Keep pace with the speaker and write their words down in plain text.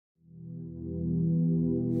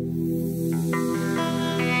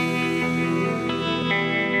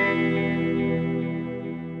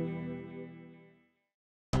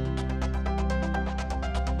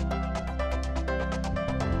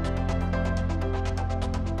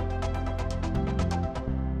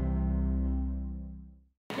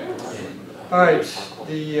All right,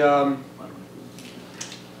 the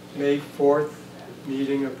May 4th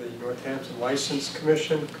meeting of the Northampton License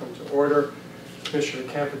Commission come to order.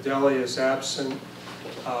 Commissioner Campodelli is absent.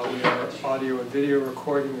 We are audio and video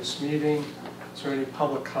recording this meeting. Is there any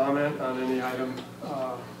public comment on any item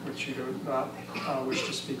which you do not wish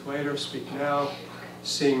to speak later? Speak now.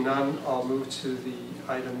 Seeing none, I'll move to the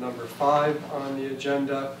item number 5 on the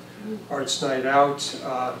agenda, Arts Night Out.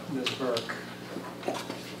 Ms. Burke.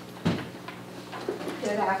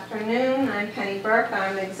 Good afternoon. I'm Penny Burke.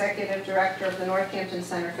 I'm the Executive Director of the Northampton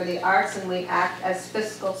Center for the Arts, and we act as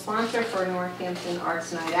fiscal sponsor for Northampton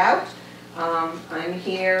Arts Night Out. I'm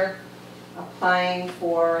here applying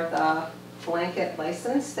for the blanket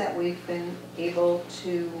license that we've been able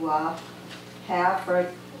to have for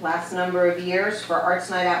the last number of years for Arts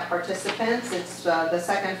Night Out participants. It's the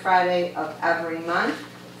second Friday of every month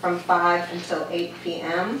from 5 until 8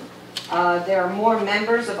 p.m. There are more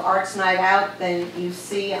members of Arts Night Out than you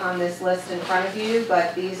see on this list in front of you,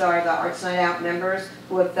 but these are the Arts Night Out members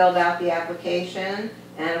who have filled out the application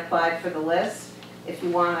and applied for the list. If you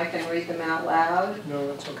want, I can read them out loud. No,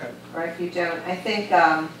 that's okay. Or if you don't. I think,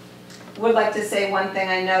 would like to say one thing.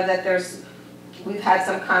 I know that we've had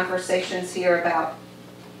some conversations here about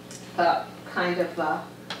the kind of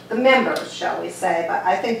the members, shall we say, but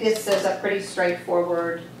I think this is a pretty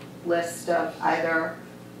straightforward list of either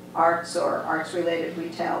arts or arts-related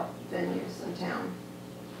retail venues in town.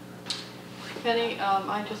 Penny,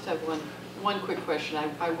 I just have one quick question.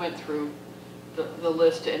 I went through the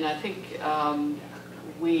list, and I think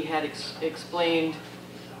we had explained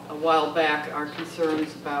a while back our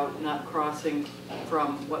concerns about not crossing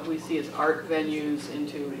from what we see as art venues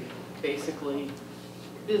into basically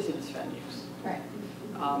business venues. Right.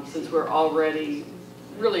 Since we're already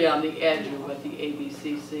really on the edge of what the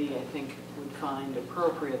ABCC, I think, would find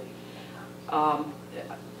appropriate.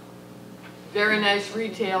 Very nice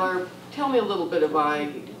retailer. Tell me a little bit of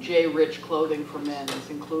why J. Rich Clothing for Men is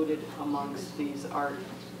included amongst these art.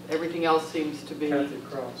 Everything else seems to be... Kathy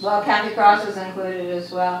Cross. Well, Kathy Cross is included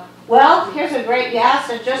as well. Well, here's a great, you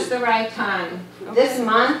asked at just the right time. Okay. This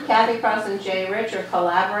month, Kathy Cross and J. Rich are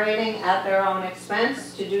collaborating at their own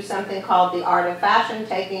expense to do something called the Art of Fashion,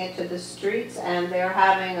 taking it to the streets, and they're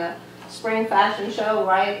having a spring fashion show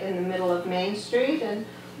right in the middle of Main Street, and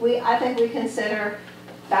I think we consider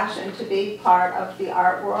fashion to be part of the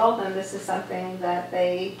art world, and this is something that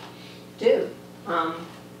they do.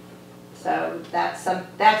 So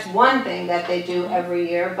that's one thing that they do every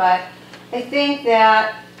year, but I think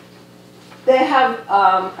that they have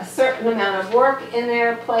a certain amount of work in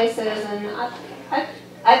their places, and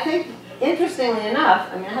I think, interestingly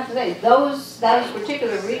enough, I mean, I have to say, those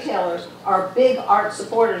particular retailers are big art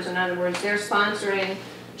supporters. In other words, they're sponsoring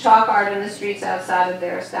chalk art in the streets outside of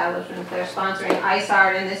their establishments. They're sponsoring ice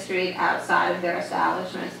art in the street outside of their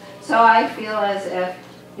establishments. So I feel as if,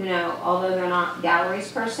 you know, although they're not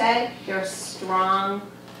galleries per se, they're strong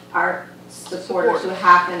art supporters who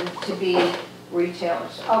happen to be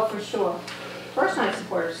retailers. Oh, for sure. First night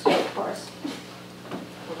supporters too, of course.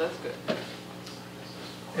 Well, that's good.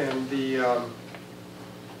 And the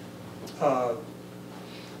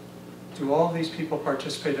do all of these people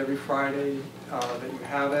participate every Friday that you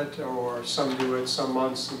have it, or some do it some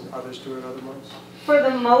months and others do it other months? For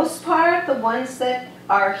the most part, the ones that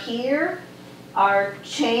are here are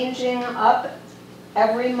changing up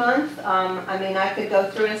every month. I mean, I could go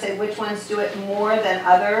through and say which ones do it more than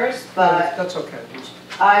others, but that's okay.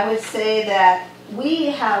 I would say that we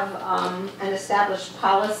have an established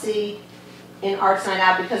policy in Arts Night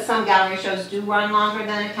Out because some gallery shows do run longer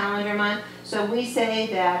than a calendar month. So we say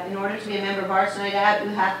that in order to be a member of Arts Night Out, you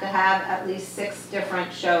have to have at least 6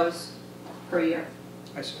 different shows per year.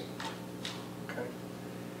 I see. Okay.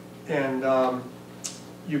 And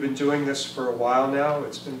you've been doing this for a while now.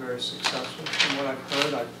 It's been very successful from what I've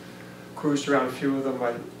heard. I've cruised around a few of them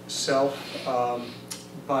myself.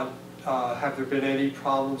 But have there been any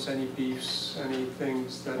problems, any beefs, any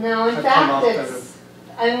things that have come up that have...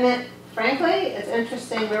 I mean, frankly, it's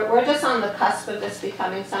interesting. We're just on the cusp of this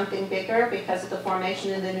becoming something bigger because of the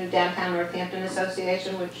formation of the new Downtown Northampton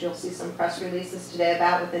Association, which you'll see some press releases today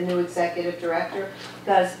about with the new executive director,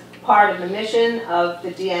 because part of the mission of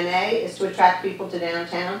the DNA is to attract people to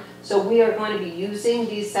downtown. So we are going to be using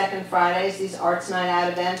these second Fridays, these Arts Night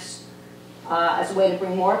Out events, as a way to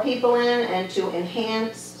bring more people in and to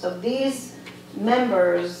enhance. So these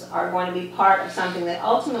members are going to be part of something that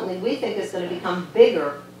ultimately we think is going to become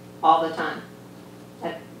bigger all the time.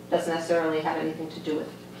 That doesn't necessarily have anything to do with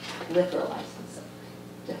liquor licensing.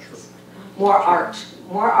 Just more art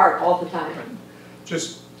all the time.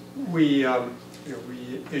 Just we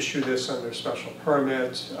we issue this under special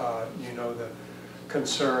permit. You know the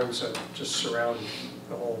concerns that just surround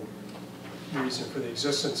the whole reason for the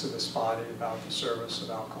existence of this body about the service of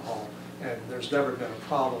alcohol. And there's never been a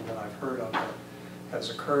problem that I've heard of that has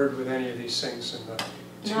occurred with any of these things in the 2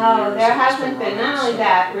 years. No, there that it's hasn't been. running, Not only so-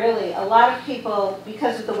 that, really, a lot of people,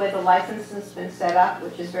 because of the way the license has been set up,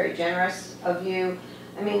 which is very generous of you,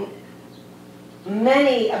 I mean,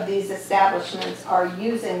 many of these establishments are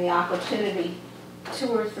using the opportunity 2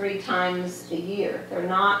 or 3 times a year. They're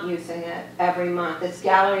not using it every month. It's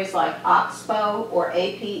galleries like Oxbow or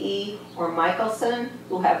APE or Michelson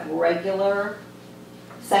who have regular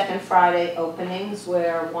second Friday openings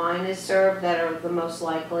where wine is served that are the most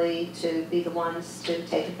likely to be the ones to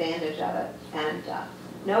take advantage of it. And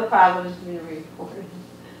no problems being reported.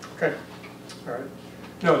 Okay, all right.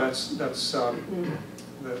 No, that's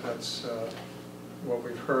what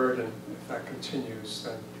we've heard, and if that continues,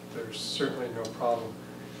 then there's certainly no problem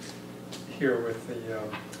here with the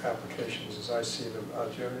applications as I see them.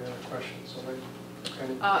 Do you have any other questions,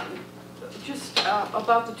 Elaine? Just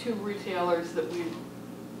about the 2 retailers that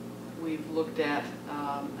we've looked at,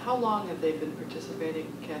 how long have they been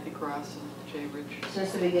participating, Kathy Cross and Jay Rich?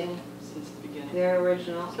 Since the beginning. Since the beginning. They're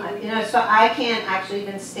original. So So I can't actually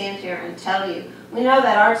even stand here and tell you. We know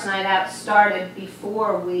that Arts Night Out started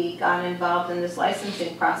before we got involved in this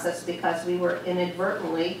licensing process because we were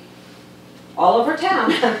inadvertently all over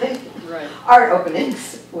town having Right. art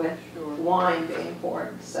openings with Sure. wine being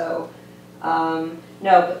poured. So, no,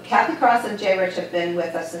 but Kathy Cross and Jay Rich have been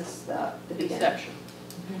with us since the beginning. Inception.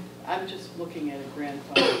 I'm just looking at a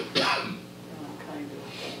grandfather kind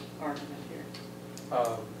of argument here.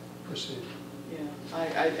 Proceed. Yeah,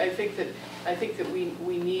 I think that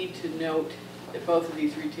we need to note that both of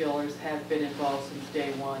these retailers have been involved since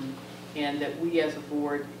day one, and that we as a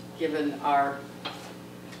board, given our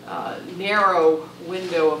narrow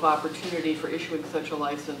window of opportunity for issuing such a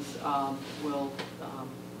license,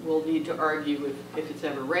 will need to argue if it's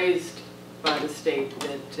ever raised by the state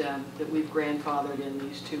that we've grandfathered in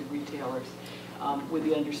these 2 retailers, with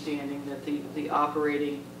the understanding that the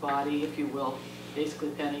operating body, if you will, basically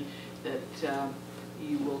Penny, that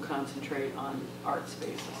you will concentrate on art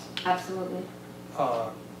spaces. Absolutely.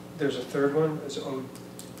 There's a third one, is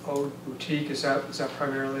Ode Boutique. Is that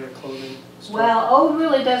primarily a clothing store? Well, Ode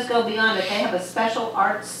really does go beyond it. They have a special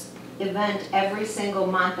arts event every single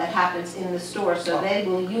month that happens in the store. So they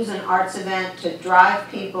will use an arts event to drive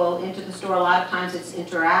people into the store. A lot of times it's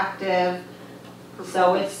interactive.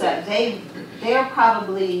 So it's they're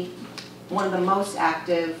probably one of the most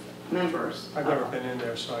active members. I've never been in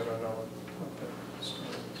there, so I don't know what the store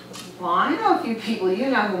is. Well, I know a few people you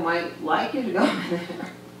know who might like you to go in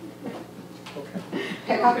there. Okay.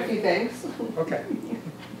 Pick up a few things. Okay.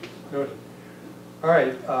 Noted. All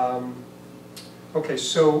right. Okay,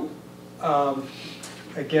 so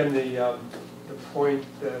again, the point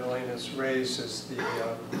that Elaine has raised is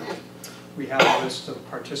we have a list of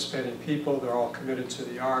participating people. They're all committed to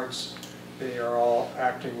the arts. They are all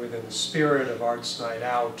acting within the spirit of Arts Night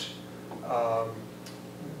Out.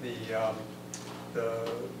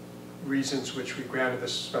 The reasons which we granted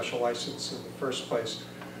this special license in the first place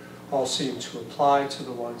all seem to apply to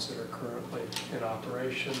the ones that are currently in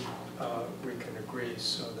operation. We can agree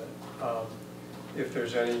so that if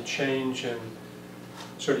there's any change in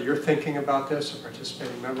sort of your thinking about this, or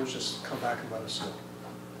participating members, just come back and let us know.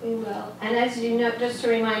 We will. And as you know, just to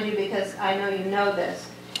remind you, because I know you know this,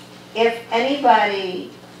 if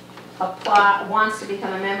anybody wants to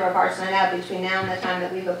become a member of Arts Night Out between now and the time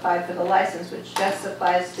that we've applied for the license, which just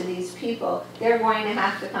applies to these people, they're going to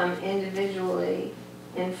have to come individually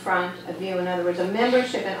in front of you. In other words, a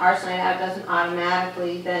membership in Arts Night Out doesn't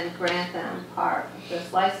automatically then grant them part of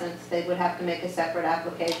this license. They would have to make a separate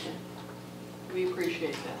application. We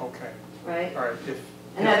appreciate that. Okay. Right? All right.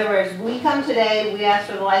 In other words, we come today, we ask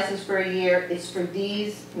for the license for a year, it's for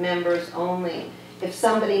these members only. If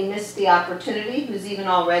somebody missed the opportunity, who's even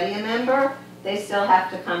already a member, they still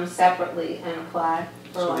have to come separately and apply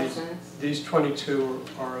for a So license. these 22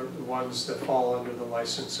 are the ones that fall under the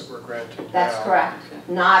license that we're granting now. That's correct.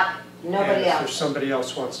 Not nobody And if else. there's somebody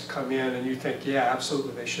else wants to come in and you think, yeah,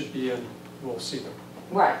 absolutely, they should be in, we'll see them.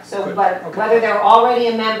 Right, so, Good. but Okay. whether they're already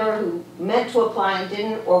a member who meant to apply and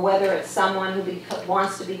didn't, or whether it's someone who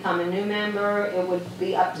wants to become a new member, it would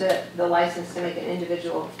be up to the license to make an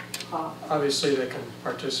individual call. Obviously, they can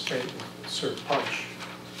participate and serve punch.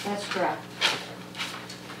 That's correct.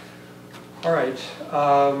 All right.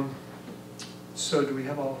 So do we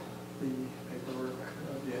have all the paperwork,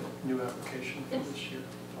 the new application for Yes. this year?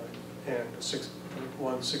 Fine. And the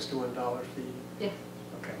 $61 fee? Yes.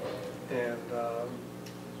 Okay. And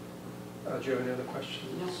Do you have any other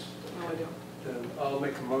questions? No, I don't. Then I'll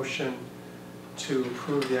make a motion to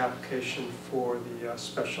approve the application for the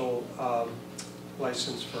special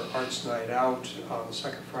license for Arts Night Out on the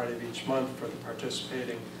second Friday of each month for the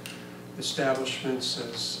participating establishments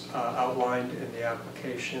as outlined in the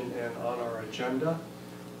application and on our agenda,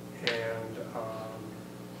 and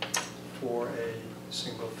for a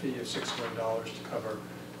single fee of $600 to cover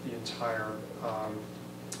the entire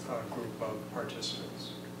group of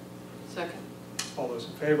participants. Second. All those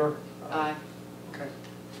in favor? Aye. Okay.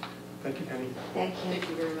 Thank you, Penny. Thank you. Thank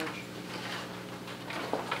you very much.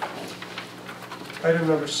 Item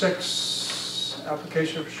number 6,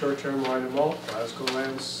 application for short-term wine and malt, Glasgow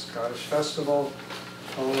Lands Scottish Festival.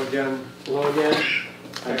 Hello again. Hello again.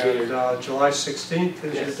 And July 16th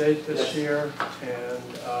is Yes. your date this Yes. year,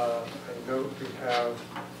 and I note we have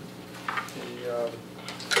the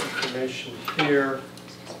information here.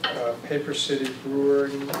 Paper City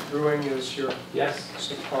Brewing is your Yes.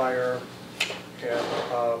 supplier, and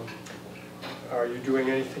are you doing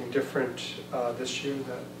anything different this year?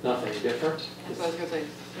 Nothing different. That's what I was going to say.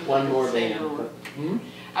 One more Same band. rule. But,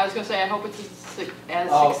 I was going to say, I hope it's as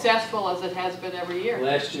Oh. successful as it has been every year.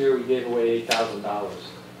 Last year we gave away $8,000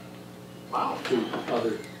 Wow,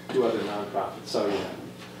 to two other nonprofits. So yeah,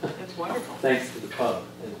 that's wonderful. thanks to the pub,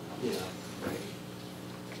 and you know.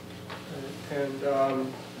 And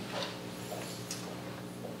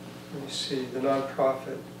let me see, the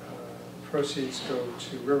nonprofit proceeds go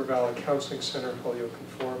to River Valley Counseling Center, Holyoke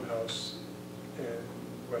Conform House in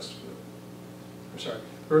Westwood. I'm sorry,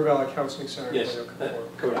 River Valley Counseling Center, Yes, Holyoke Conform.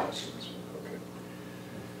 correct. House. Okay.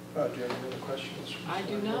 Do you have any other questions? I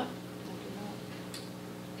do not.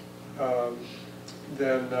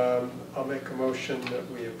 Then I'll make a motion that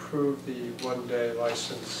we approve the one-day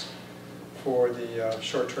license for the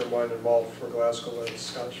short-term wine and malt for Glasgow Lands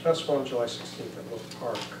Scottish Festival on July 16th at Wolf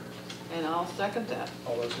Park. And I'll second that.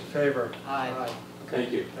 All those in favor? Aye. Okay.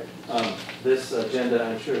 Thank you. Thank you. This agenda,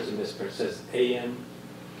 I'm sure it's a misprint, says AM,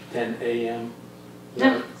 10 AM.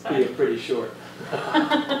 That would be pretty short.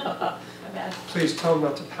 Please tell them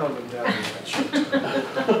not to pound them down.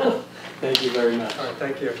 Thank you very much. All right,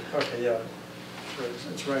 thank you. Okay, yeah. Sure,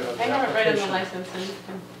 it's right on the I have it right on the application. license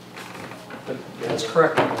and It's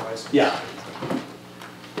correct on the license. Yeah.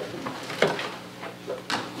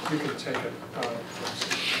 You can take it.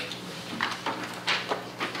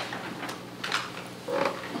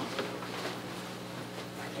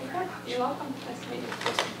 you're welcome. Nice to meet you.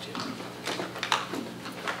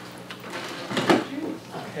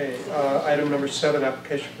 Okay, item number 7,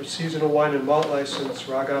 application for seasonal wine and malt license,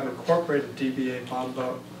 Ragam Incorporated, DBA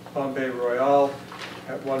Bombay Royale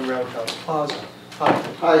at 1 Roundhouse Plaza.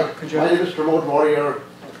 Hi, Could you my name is Pramod Warrior,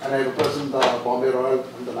 and I represent the Bombay Royal.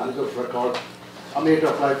 I'm the manager of record. I'm here to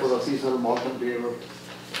apply for a seasonal malt and beer,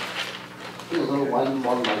 seasonal wine and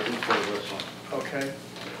malt license for the restaurant. Okay,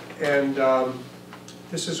 and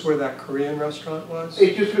this is where that Korean restaurant was?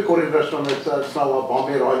 It used to be a Korean restaurant. It's now a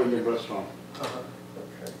Bombay Royal Indian restaurant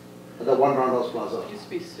Okay. at the 1 Roundhouse Plaza. It used to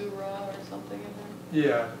be Surah or something in there.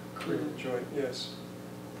 Yeah, Korean joint, yes.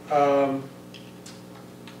 Let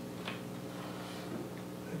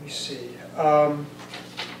me see.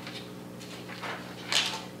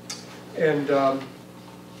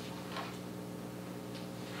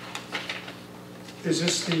 Is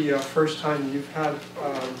this the first time you've had,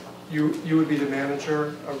 you would be the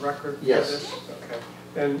manager of record for Yes. this? Okay.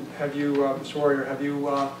 And have you, Mr. Warrior, have you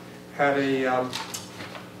had a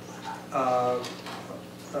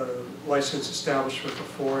license established with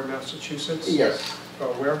before in Massachusetts? Yes,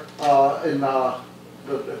 Where? in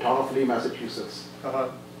the town of Lee, Massachusetts. Uh-huh.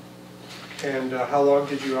 And how long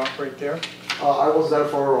did you operate there? I was there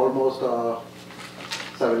for almost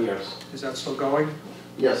 7 years. Is that still going?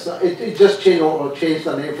 Yes, it just changed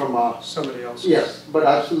the name from, Somebody else? yes, but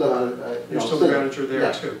I'm still the manager. You're still the manager there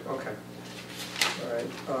yeah. too? Okay. All right.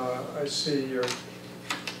 I see your, Tip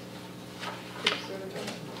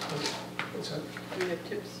certification. what's that? Do we have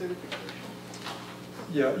tip certification?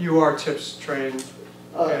 Yeah, you are TIPS trained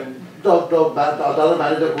and, The other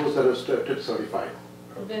manager who's there is tip certified.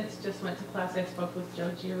 Vince just went to class. I spoke with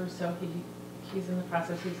Joe Giroux, so he's in the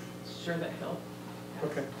process. He's sure that he'll.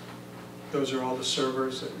 okay. Those are all the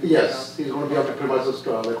servers that you Yes, he's going to be on the premises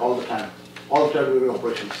like all the time during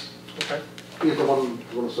operations. Okay. He's the one who's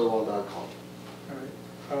going to serve all the alcohol.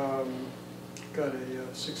 All right. Got a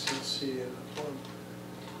 16C and a form.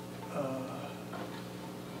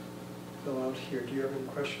 Fill out here. Do you have any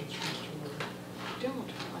questions for Mr. Warren? I don't.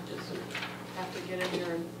 I just have to get in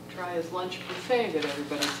here and try his lunch buffet that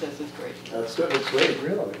everybody says is great. That's good, it's great.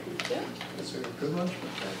 Really? Yeah, It's a good lunch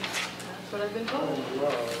buffet. that's what I've been told. Oh,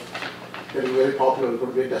 wow. getting very popular, it's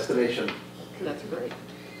going to be a destination. That's great.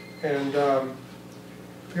 And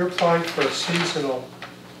you're applying for a seasonal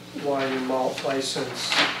wine and malt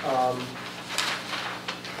license.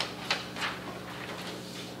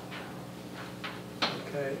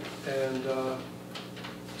 Okay, and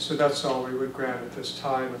so that's all we would grant at this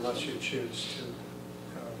time unless you choose to.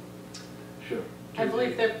 Sure. I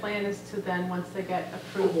believe their plan is to then, once they get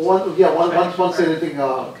approved. Once anything,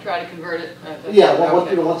 Try to convert it.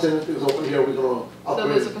 once anything is open here, we're going to So upgrade.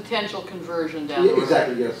 there's a potential conversion down the road.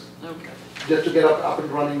 Exactly, yes. Okay. Just to get up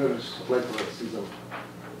and running and just apply for a season.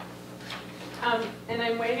 And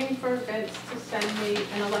I'm waiting for Vince to send me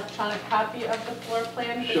an electronic copy of the floor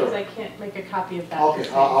plan Sure. because I can't make a copy of that. Okay,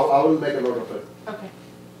 this I will make a note of it. Okay.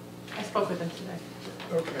 I spoke with him today.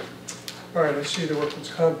 Okay. All right, I see the workman's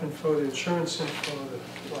comp info, the insurance info,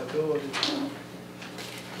 the liability.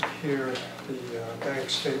 Here, the bank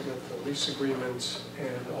statement, the lease agreements,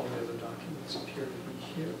 and all the other documents appear to be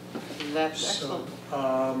here. That's excellent.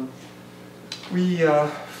 So, we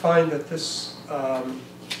find that this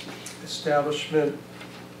establishment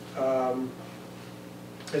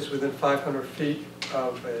is within 500 feet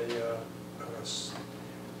of a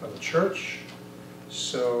church.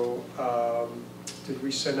 So, did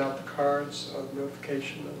we send out the cards of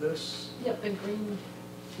notification of this? Yep, the green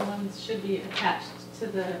ones should be attached to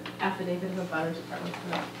the affidavit of abutters probably for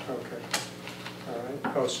that. Okay. All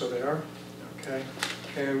right. Oh, so they are? Okay.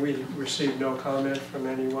 And we received no comment from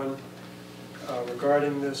anyone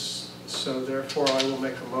regarding this, so therefore I will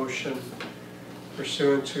make a motion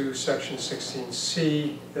pursuant to section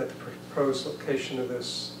 16C that the proposed location of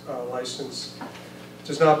this license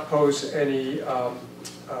does not pose any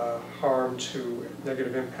harm to,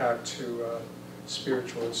 negative impact to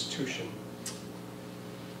spiritual institution.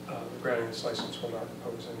 Granting this license will not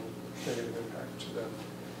pose any negative impact to them.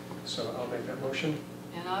 So I'll make that motion.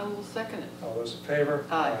 And I will second it. All those in favor?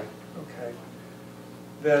 Aye. Okay.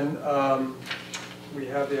 Then we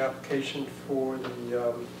have the application for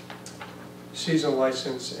the seasonal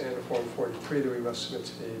license and a Form 43 that we must submit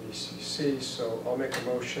to the ABCC. So I'll make a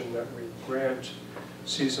motion that we grant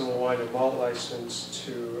seasonal wine and malt license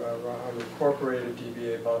to Raham Incorporated,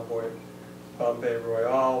 DBA Bombay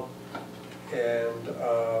Royale, and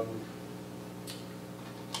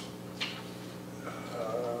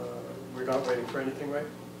we're not waiting for anything, right?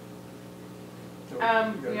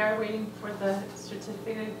 No, We are waiting for the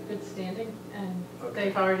certificate of good standing, and Okay.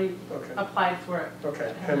 they've already Okay. applied for it.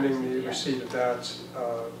 Okay, pending the receipt of that,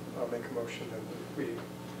 I'll make a motion that we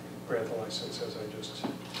grant the license as I just.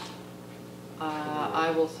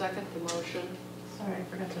 I will second the motion. Sorry, I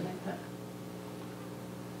forgot to make that.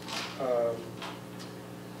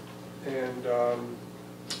 And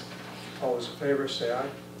all those in favor, say aye.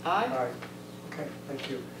 Aye. Okay, thank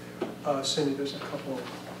you. Cindy, there's a couple.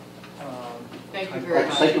 Thank you very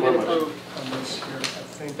much. Thank you very much. Approved. On this here, I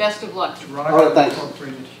think. Best of luck. It's All right, thanks.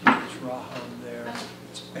 Incorporated here, it's Raham there,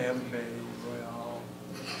 it's Bombay Royale,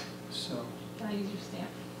 so, Can I use your stamp?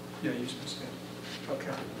 yeah, use my stamp.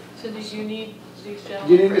 Okay. Cindy, do you need these gentlemen?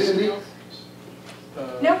 Do you need for me, Cindy? anything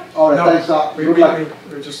else? No. All right, No, thanks, we- good we- luck.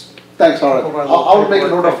 We're just, Thanks, all right. Couple of I will make a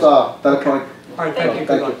little note of the electronic. all right, thank you, good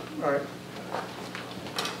Thank luck. All right.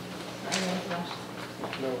 Sorry, I was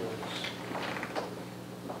rushed. No worries.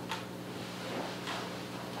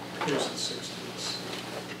 Here's the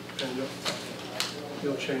 16th. And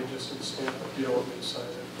you'll change this and stamp it. You don't want me to sign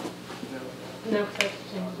it? No? No, because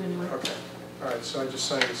I changed anyway. Okay. All right, so I just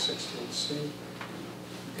signed the 16C.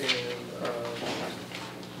 And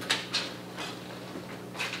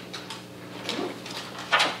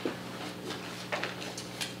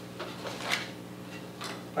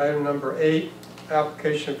item number 8,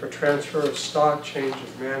 application for transfer of stock, change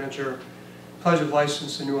of manager, pledge of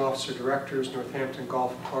license to new officer directors, Northampton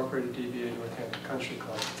Golf Incorporated, DBA Northampton Country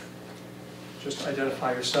Club. Just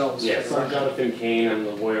identify yourselves. Yes, I'm Jonathan Kane. I'm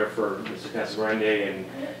the lawyer for Mr. Casagrande, and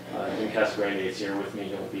Jim Casagrande is here with me.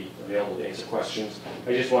 He'll be available to answer questions.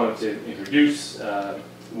 I just wanted to introduce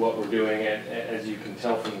what we're doing. As you can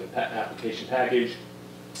tell from the application package,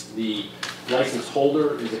 the license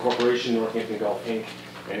holder is a corporation, Northampton Golf Inc.,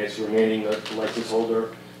 and it's remaining the license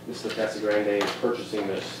holder. Mr. Casagrande is purchasing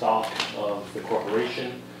the stock of the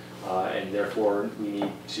corporation, and therefore we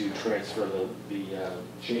need to transfer the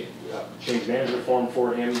change manager form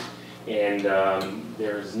for him. And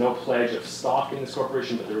there is no pledge of stock in this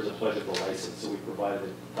corporation, but there is a pledge of the license. So we provided the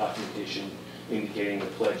documentation indicating the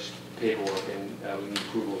pledge paperwork, and we need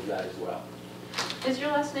approval of that as well. Is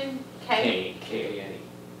your last name Kay? K-A-N-E.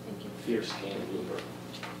 Thank you. Fierce Kane Bloomberg.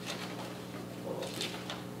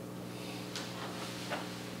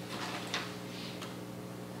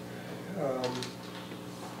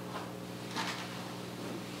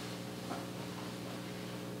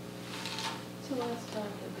 last time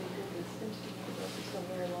that they did this? Seems to me it wasn't so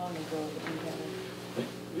very long ago that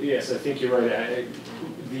we had Yes, I think you're right.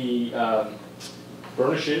 The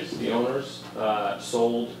Burnishes, the owners,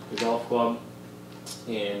 sold the golf club,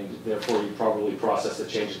 and therefore you probably processed the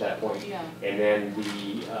change at that point. Yeah. And then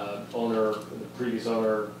the previous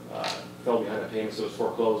owner fell behind on payments, so it was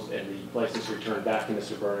foreclosed, and the license returned back to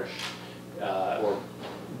Mr. Burnish, or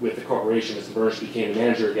with the corporation. Mr. Burnish became the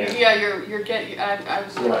manager again. Yeah, you're getting, I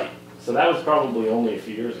was. Right. So that was probably only a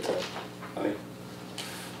few years ago. I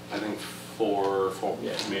think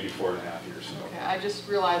maybe 4.5 years. Okay, I just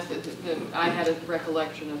realized that I had a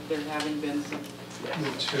recollection of there having been some, Me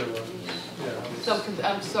too.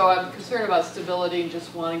 Yeah. so I'm concerned about stability and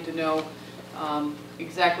just wanting to know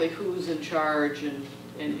exactly who's in charge and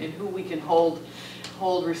who we can hold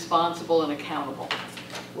responsible and accountable.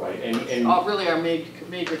 Right. It's And really our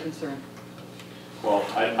major concern. Well,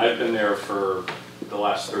 I've been there for the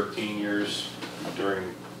last 13 years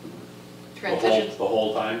during Transitions. the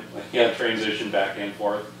whole time. Yeah, transition back and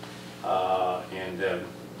forth, and then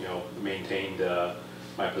maintained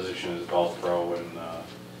my position as golf pro, and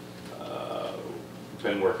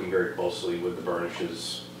been working very closely with the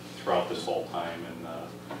Burnishes throughout this whole time, and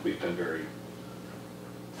we've been very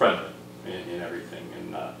friendly in everything,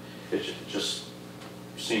 and it just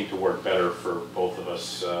seemed to work better for both of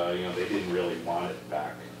us. They didn't really want it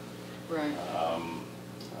back, Right.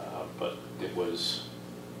 but it was,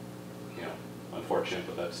 unfortunate,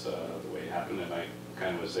 but that's the way it happened, and I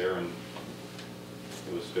kind of was there, and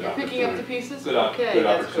it was a good You're opportunity. picking up the pieces? Good Okay, good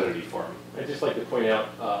that's opportunity for me. I'd just like to point out,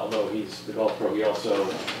 although he's the golf pro, he also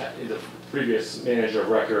is the previous manager of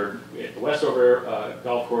record at the Westover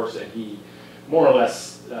golf course, and he more or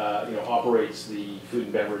less, operates the food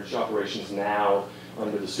and beverage operations now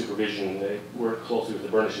under the supervision. They work closely with the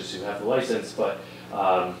Burnishes who have the license, but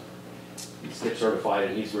he's tip certified,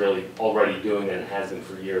 and he's really already doing it and has been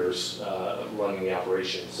for years, running the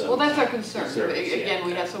operation. So Well, that's our concern. Service, yeah. Again,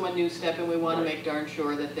 we have someone new step, and we want to Right. make darn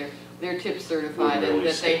sure that they're tip certified We're and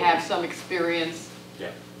really that they have sticking. some experience. Yeah.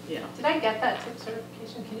 Yeah. Did I get that tip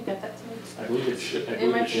certification? Can you get that to me? I believe it should. I It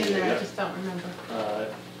believe might it be in should, there, I yeah. just don't remember.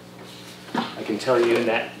 I can tell you in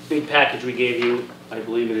that big package we gave you, I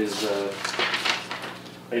believe it is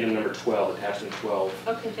item number 12, attachment 12.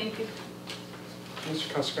 Okay, thank you. Mr.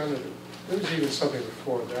 Cascano, there was even something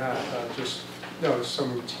before that,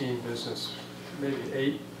 some routine business,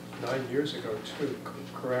 maybe 8-9 years ago too,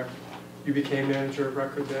 correct? You became manager of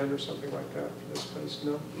record then or something like that for this place,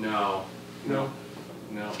 no? No. No?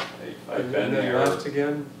 I've And been then there. left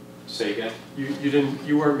again? Say again?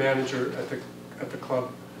 You weren't manager at the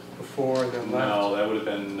club before and then left? No, that would have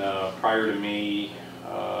been prior to me.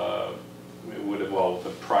 It would have, the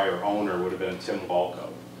prior owner would have been Tim Balco.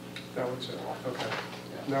 That was it, okay.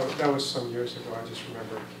 No, that was some years ago, I just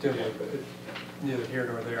remember dimly, but neither here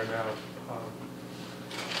nor there now.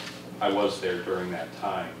 I was there during that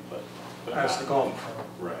time, but As the not- golf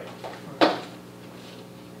pro. Right.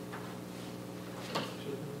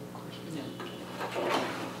 Yeah.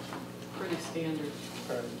 Pretty standard.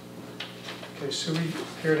 Right. Okay, so we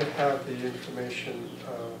appear to have the information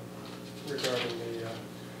regarding the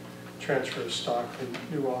transfer of stock and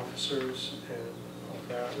new officers and all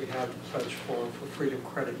that. We have the pledge form for Freedom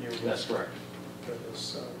Credit Union. That's correct. That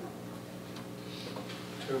is,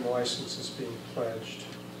 to whom the license is being pledged.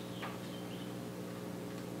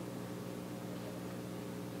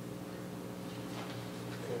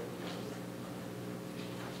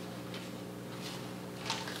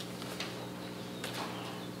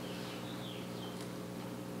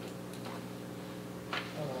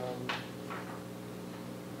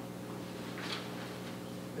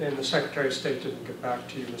 And the Secretary of State didn't get back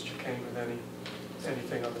to you, Mr. Kane, with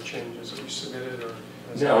anything on the changes that you submitted, or?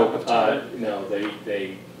 has that happened? No,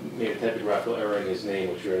 they made a typographical error in his name,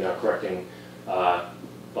 which we are now correcting,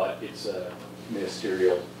 but it's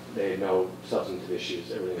ministerial. They had no substantive issues,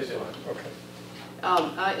 They everything's did, fine. okay.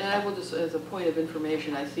 And I will just, as a point of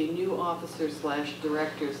information, I see new officers /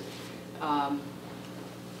 directors.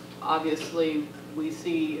 Obviously, we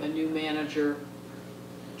see a new manager,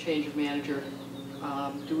 change of manager.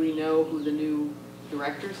 Do we know who the new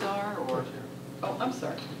directors are, or? Oh, I'm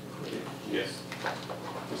sorry. Yes.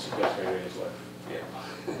 This is best friend in his life.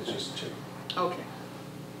 Yeah. It's just two. Okay.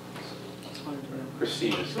 Just wanted to know.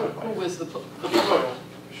 Christine is my Who wife. was the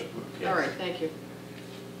Yes. All right, thank you.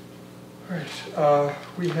 All right,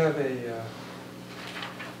 we have a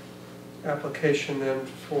application then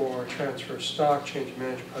for transfer of stock, change of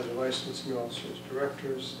manager, project license, new officers,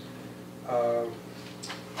 directors.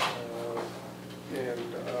 And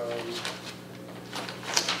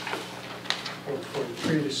 143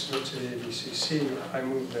 443 to submit to the ABCC, I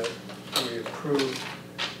move that we approve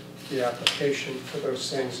the application for those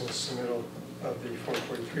things in the submittal of the Form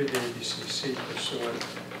 43 to the ABCC pursuant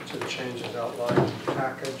to the changes outlined in the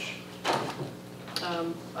package.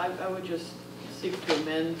 I would just seek to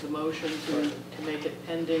amend the motion to make it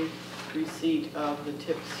pending receipt of the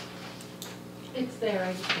tips. It's there,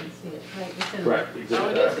 I just didn't see it, right? It's in Correct, Oh,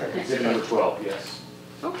 it is? exhibit number 12, yes.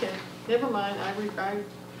 Okay, never mind, I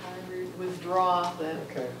withdraw that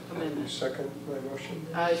Okay, you amendment. second my motion?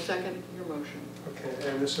 I second your motion. Okay,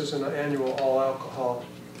 and this is an annual all alcohol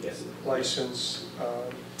Yes. license.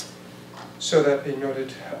 So that being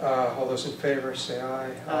noted, all those in favor, say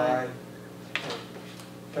aye. Aye.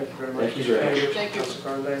 Thank you very much. Thank you very much. Mr. Thank you.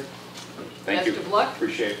 Councilor Grande. Thank you. Best of luck.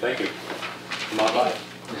 Appreciate it, thank you. Come on by.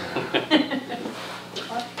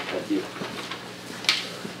 Thank you.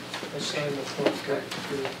 I signed the form.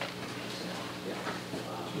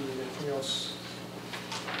 Do you need anything else?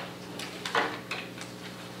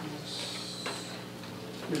 Yes.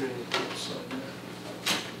 You don't need anything else on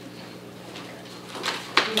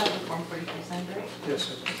You have the Form 43 signed, right? that. Yes,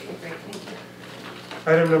 sir. Okay, great, thank you.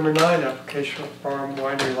 Item number 9, application for farm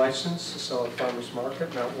winery license to sell at Farmers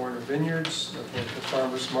Market, Mount Warner Vineyards, Northampton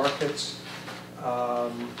Farmers Markets,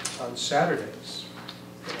 on Saturdays.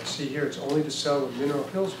 And I see here it's only to sell when Mineral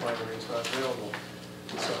Hills Winery is not available.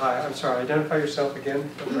 So hi, I'm sorry, identify yourself again.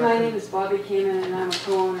 for the My record. name is Bobby Kamen and I'm a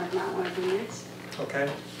co-owner of Mount Warner Vineyards.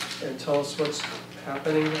 Okay, and tell us what's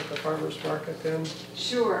happening at the Farmers Market then?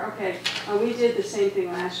 Sure, okay. We did the same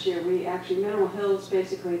thing last year. We actually, Mineral Hills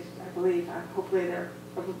basically, I believe, hopefully they're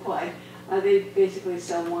of a play. They basically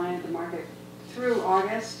sell wine at the market through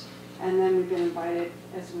August, and then we've been invited,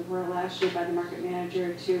 as we were last year, by the market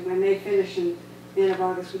manager to, when they finish in the end of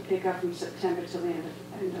August, we pick up from September till the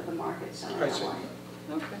end of the market selling I our see. wine.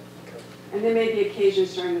 Okay. Okay. And there may be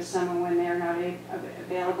occasions during the summer when they're not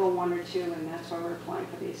available, 1 or 2, and that's why we're applying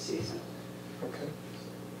for these season. Okay.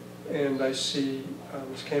 And I see,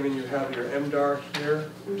 Ms. Kamen, you have your MDR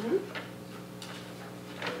here. Mm-hmm.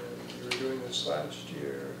 And you were doing this last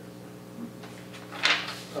year.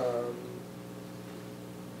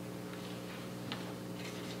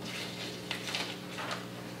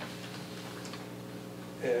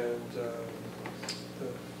 And the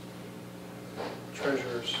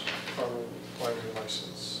treasurer's farm winery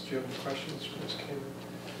license. Do you have any questions for Ms. Kamen?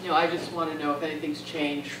 No, I just want to know if anything's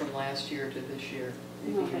changed from last year to this year.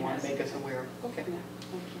 No, Anything you it want to make hasn't. us aware of? Okay. Yeah,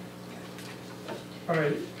 thank you. All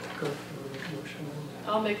right, go for the motion then.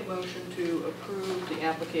 I'll make a motion to approve the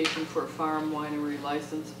application for a farm winery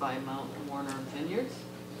license by Mount Warner Vineyards.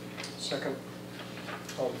 Second.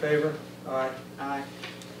 All in favor? Aye. Aye.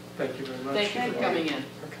 Thank you very much. Thank you for coming in. Okay.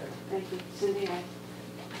 Thank you. Cindy, I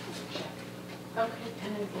Okay,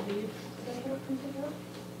 and I believe, did I get it printed out?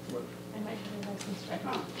 What, I might have a license right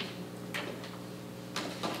now.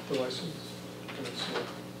 the license? And it's,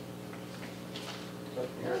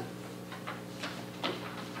 nothing here.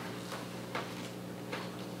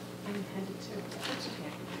 I intended to. That's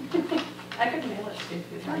okay. I could mail it to you if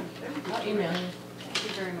you'd like. I'll email you. thank you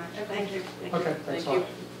very much. Thank you. Okay, thanks Thank a lot. you.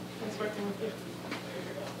 Nice working with you.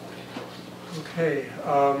 Okay,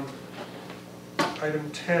 item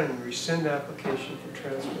 10, rescind application for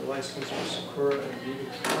transfer license for Sakura and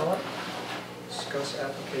Meeting Palette. Discuss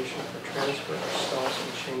application for transfer of stalls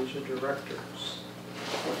and change of directors.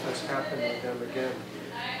 What has happened with them again?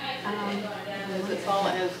 Has it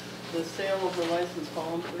fallen, has the sale of the license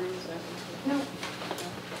fallen through? Is that what- No.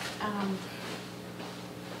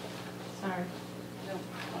 Sorry. No.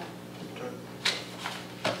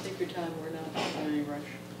 Take your time, we're not in any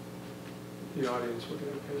rush. The audience will get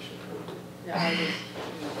impatient. Yeah, I just,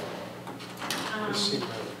 They seem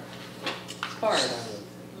rather sparse. silent.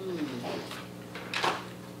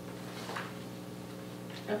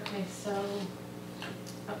 Okay, so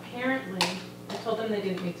apparently, I told them they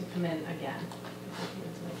didn't need to come in again.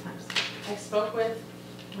 I spoke with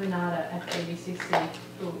Renata at the ABCC,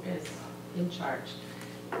 who is in charge.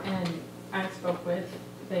 And I spoke with,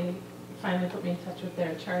 they finally put me in touch with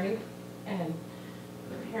their attorney, and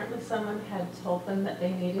apparently someone had told them that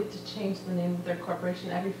they needed to change the name of their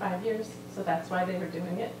corporation every 5 years, so that's why they were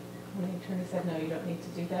doing it. And the attorney said, no, you don't need to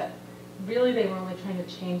do that. Really, they were only trying to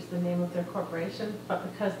change the name of their corporation, but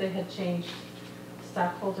because they had changed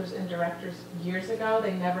stockholders and directors years ago,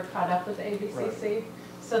 they never caught up with the ABCC.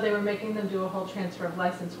 So they were making them do a whole transfer of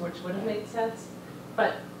license, which would have made sense.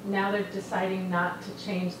 But now they're deciding not to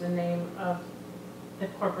change the name of the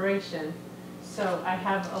corporation. So I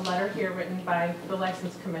have a letter here written by the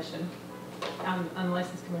License Commission, on the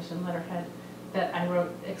License Commission letterhead, that I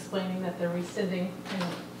wrote explaining that they're rescinding,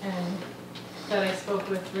 and that I spoke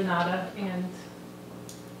with Renata and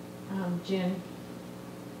gin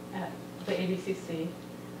at the ABCC,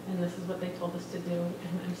 and this is what they told us to do.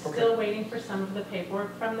 And I'm still waiting for some of the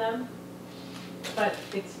paperwork from them, but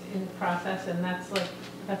it's in process, and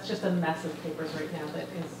that's just a mess of papers right now that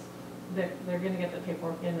is, they're gonna get the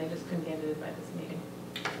paperwork in, they just couldn't get it in by this meeting.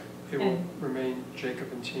 It will remain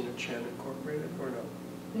Jacob and Tina Chen Incorporated, or no?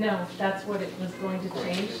 No, that's what it was going to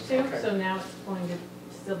change to, Okay. so now it's going to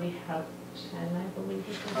still be How Chen, I believe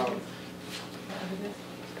is what it is. What it is.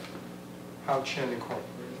 How Chen Incorporated?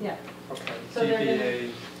 Yeah, Okay, So they're gonna-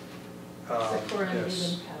 DBA, Sephora and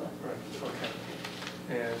yes. Vegan Palette. Right,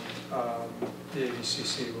 okay. And the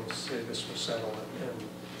ABCC will say this will settle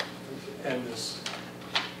it and this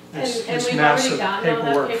And this we've already massive gotten all that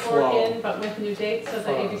paperwork paperwork flow. in, but with new dates, so the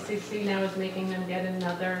Flow. ABCC now is making them get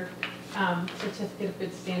another certificate of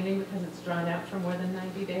good standing because it's drawn out for more than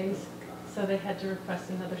 90 days. So they had to request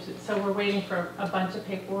another, so we're waiting for a bunch of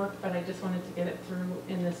paperwork, but I just wanted to get it through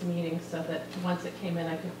in this meeting so that once it came in,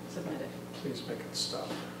 I could submit it. Please make it stop.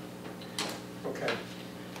 Okay.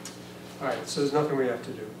 All right, so there's nothing we have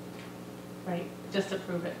to do. Right, just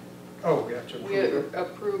approve it. Oh, we have to We approve it?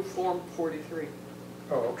 approve Form 43.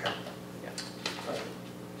 Oh, okay. Yeah. All right.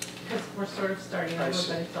 Because we're sort of starting I over,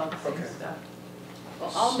 see. but it's all the same Okay. stuff.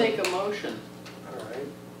 Well, I'll make a motion All right.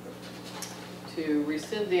 to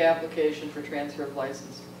rescind the application for transfer of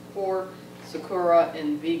license for Sakura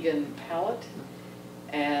and Vegan Palette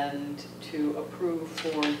and to approve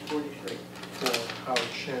Form 43 For How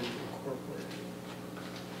Chen Incorporated.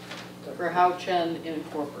 for How Chen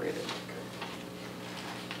Incorporated.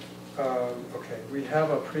 Okay, we have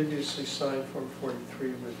a previously signed Form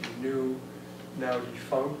 43 with the new, now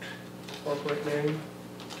defunct corporate name.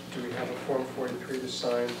 Do we have a Form 43 to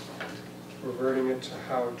sign, reverting it to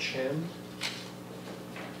How Chen?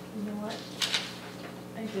 You know what?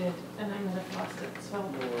 I did, and I might have lost it, so No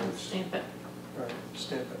I'll worries. stamp it. All right,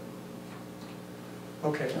 stamp it.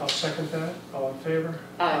 Okay, I'll second that. All in favor?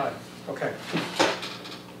 Aye. Okay.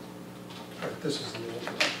 All right, this is the new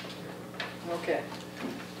one. Okay,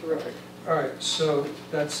 terrific. All right, so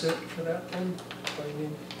that's it for that then? What do you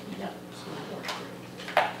need? Yep.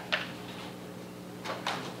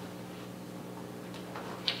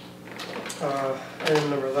 Item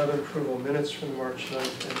number 11, approval minutes from the March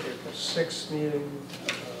 9th and April 6th meeting.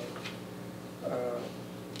 I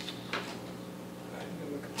need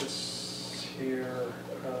to look at this here.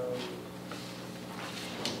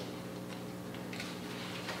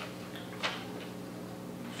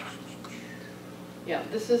 Yeah,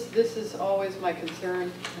 this is always my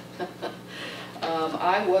concern.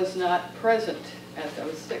 I was not present, as I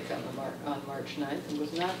was sick on March 9th and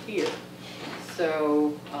was not here.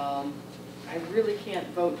 So I really can't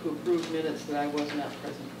vote to approve minutes that I was not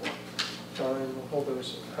present for. Fine, we'll hold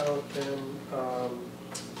those out then.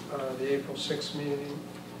 The April 6th meeting.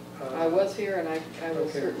 I was here and I will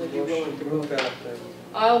Okay, certainly be motion willing to move move. that then.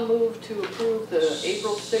 I'll move to approve the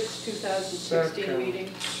April 6, 2016 Second. meeting.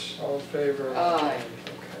 All in favor? Aye.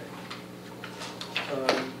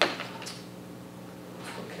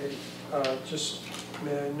 Okay. Okay, just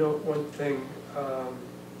may I note one thing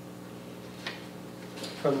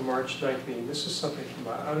from the March 9th meeting. This is something from,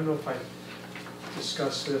 I don't know if I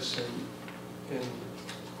discussed this in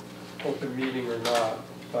open meeting or not,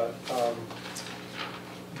 but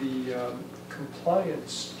the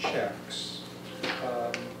compliance checks,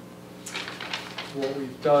 what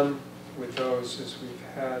we've done with those is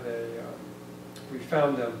we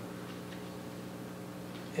found them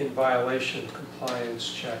in violation of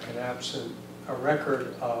compliance check and absent a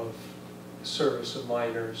record of service of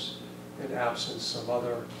minors in absence of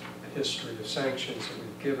other history of sanctions that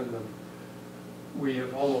we've given them. We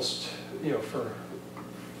have almost,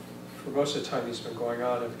 for most of the time these have been going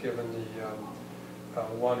on, have given the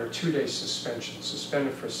 1 or 2 day suspension,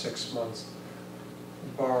 suspended for 6 months,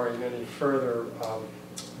 barring any further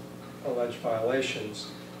alleged violations.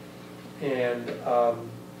 And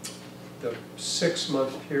the 6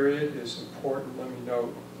 month period is important, let me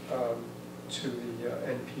note, to the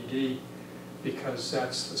NPD, because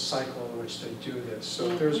that's the cycle in which they do this.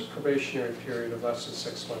 So if there's a probationary period of less than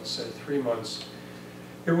 6 months, say 3 months,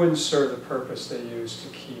 it wouldn't serve the purpose they use to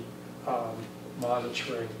keep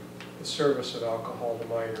monitoring the service of alcohol to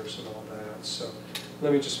minors and all that. So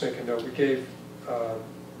let me just make a note. We gave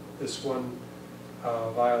this one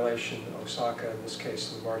violation, Osaka in this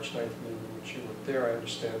case, in the March 9th meeting, which you weren't there, I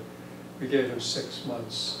understand. We gave them 6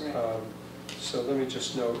 months. Right. So let me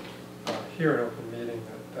just note here in open meeting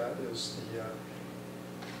that is the,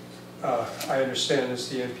 I understand it's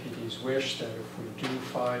the NPD's wish that if we do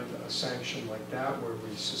find a sanction like that where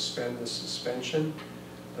we suspend the suspension,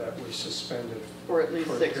 that we suspended For at least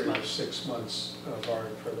for a 6 period of months. 6 months,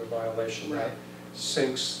 barring further violation. Right. That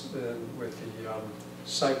syncs then with the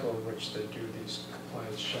cycle in which they do these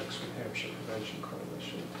compliance checks with Hampshire Prevention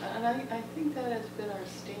Coalition. And I think that has been our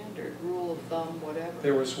standard rule of thumb, whatever.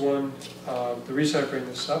 There was one, the reason I bring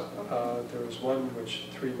this up, there was one which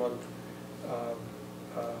 3-month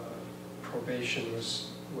probation was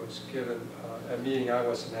given, a meeting I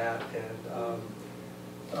wasn't at, and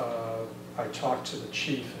I talked to the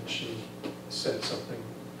chief and she said something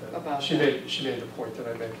that, About she that. made the point that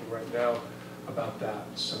I'm making right now about that,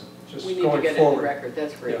 so just We need going to get it in forward. the record,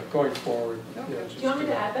 that's great. Yeah, going forward. Okay. just Do you want me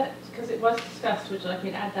to do add that? Because it was discussed, would you like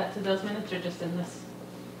me to add that to those minutes or just in this?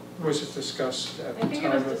 Was it discussed at I the think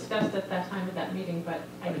it time? was discussed at that time of that meeting, but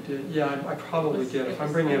I did, yeah, I probably was- did. it If I'm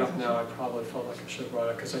was bringing it up discussed. now, I probably felt like I should have brought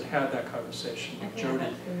it, because I had that conversation I with think Jody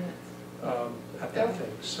that's the minutes. at that Yeah.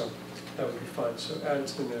 thing, so that would be fine. So add it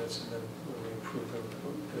to the minutes, and then when we approve them,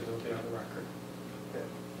 it'll be on the record. Yeah,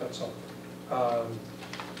 that's all.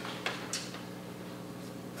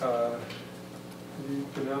 Have you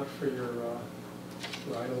been out for your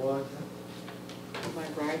ride-along? My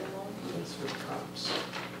ride along? That's with cops.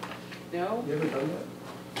 No, You ever done that?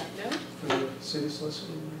 no, For the city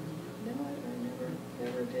solicitor? no, I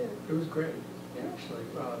never did. It was great, Yeah. actually.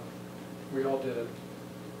 We all did it.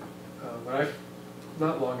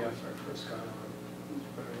 Not long after I first got on,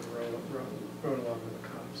 but I rode along with the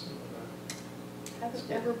cops and all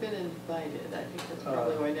Haven't ever been invited, I think that's Uh,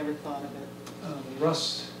 probably why I never thought of it. that.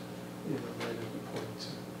 Russ, made it a point to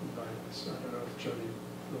invite us. I don't know if Jody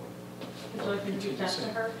will. Would you like me to reach out to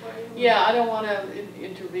her for you? Yeah, I don't want to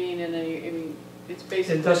intervene in any, I mean, it's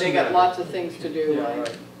basically, doesn't they got matter. lots of things to do, Yeah,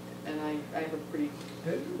 right. and I have a pretty,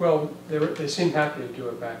 Well, they seemed happy to do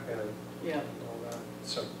it back then and yeah. all that,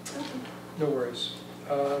 so, no worries.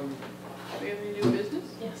 Do we have any new business?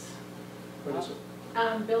 Yes. What is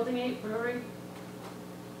it? Building 8 Brewery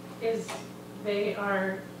they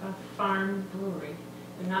are a farm brewery.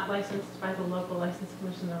 They're not licensed by the local license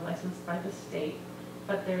commission, they're licensed by the state.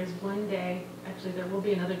 But there is one day, actually there will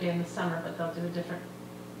be another day in the summer, but they'll do a different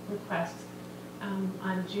request.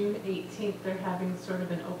 On June 18th, they're having sort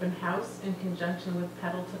of an open house in conjunction with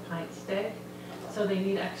Pedal to Pints Day. So they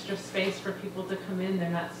need extra space for people to come in. They're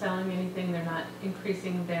not selling anything, they're not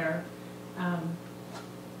increasing their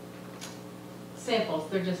samples.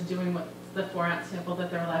 They're just doing what the 4-ounce sample that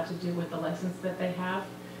they're allowed to do with the license that they have.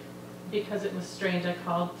 Because it was strange, I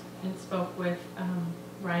called and spoke with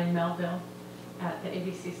Ryan Melville at the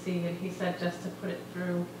ABCC, and he said just to put it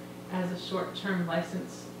through as a short-term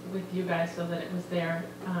license with you guys so that it was there.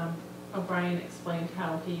 O'Brien explained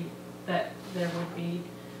that there would be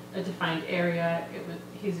a defined area.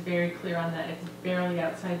 He's very clear on that. It's barely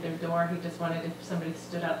outside their door. He just wanted if somebody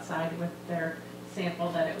stood outside with their sample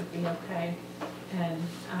that it would be okay. And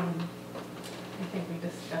I think we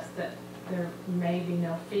discussed that there may be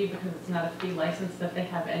no fee because it's not a fee license that they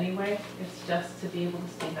have anyway. It's just to be able to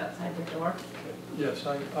stand outside their door. Yes,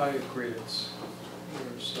 I agree. This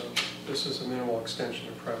is a minimal extension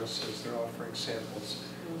of premises. They're offering samples.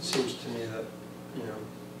 It seems to me that,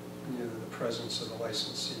 neither the presence of the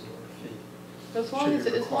licensee nor a fee. As long Should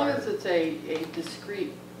as, be as long as required. it's a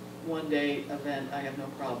discrete one-day event, I have no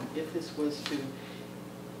problem. If this was to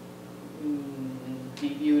be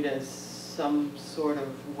viewed as some sort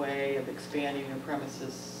of way of expanding the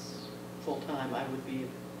premises full-time, it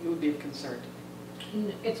would be of concern to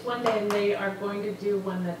me. It's one day and they are going to do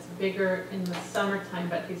one that's bigger in the summertime,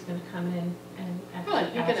 but he's going to come in and actually Fine,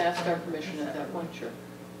 you can ask for our permission a at that separate point, one. sure.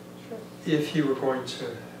 Sure. If he were going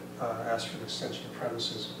to ask for an extension of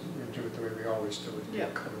premises, we'd do it the way we always do it. Yeah.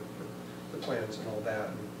 Come up with the plans and all that,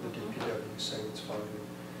 and the DPW saying it's fine,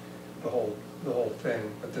 the whole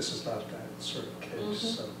thing, but this is not that sort of case,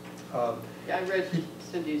 so. Yeah, I read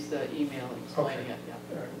Cindy's email explaining Okay. it,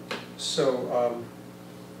 yeah. So,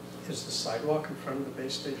 is the sidewalk in front of the Bay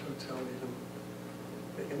State Hotel even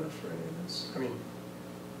big enough for any of this? I mean,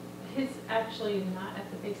 He's actually not at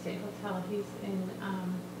the Bay State Hotel. He's in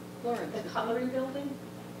Lawrence. the Cutlery Building.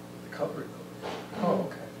 the Cutlery Building. Oh,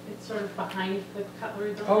 okay. It's sort of behind the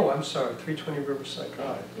Cutlery Building. Oh, I'm sorry, 320 Riverside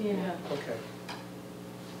Drive. Yeah. Okay.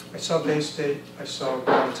 I saw Bay State, I saw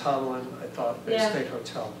Grand Tomlin, I thought Bay Yeah. State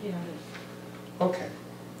Hotel. Yeah. Okay.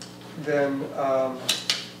 Then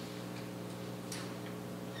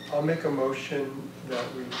I'll make a motion that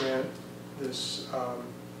we grant this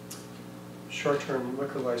short-term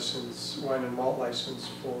liquor license, wine and malt license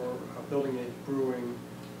for Building 8 Brewing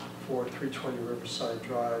for 320 Riverside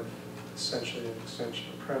Drive, essentially an extension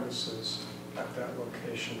of premises at that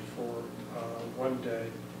location for one day,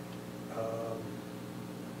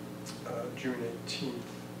 June 18th,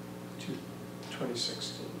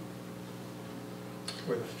 2016,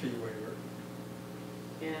 with a fee waiver.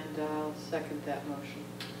 And I'll second that motion.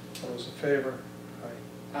 All those in favor?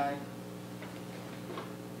 Aye. Aye.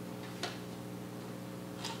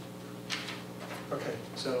 Okay,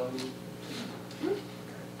 so,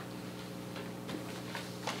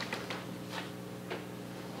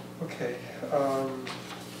 okay,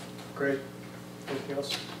 great. Anything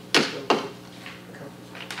else? Okay.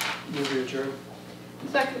 Move to adjourn.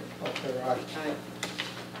 Second. All in favor? Aye. Aye.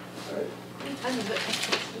 All right. I know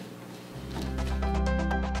that.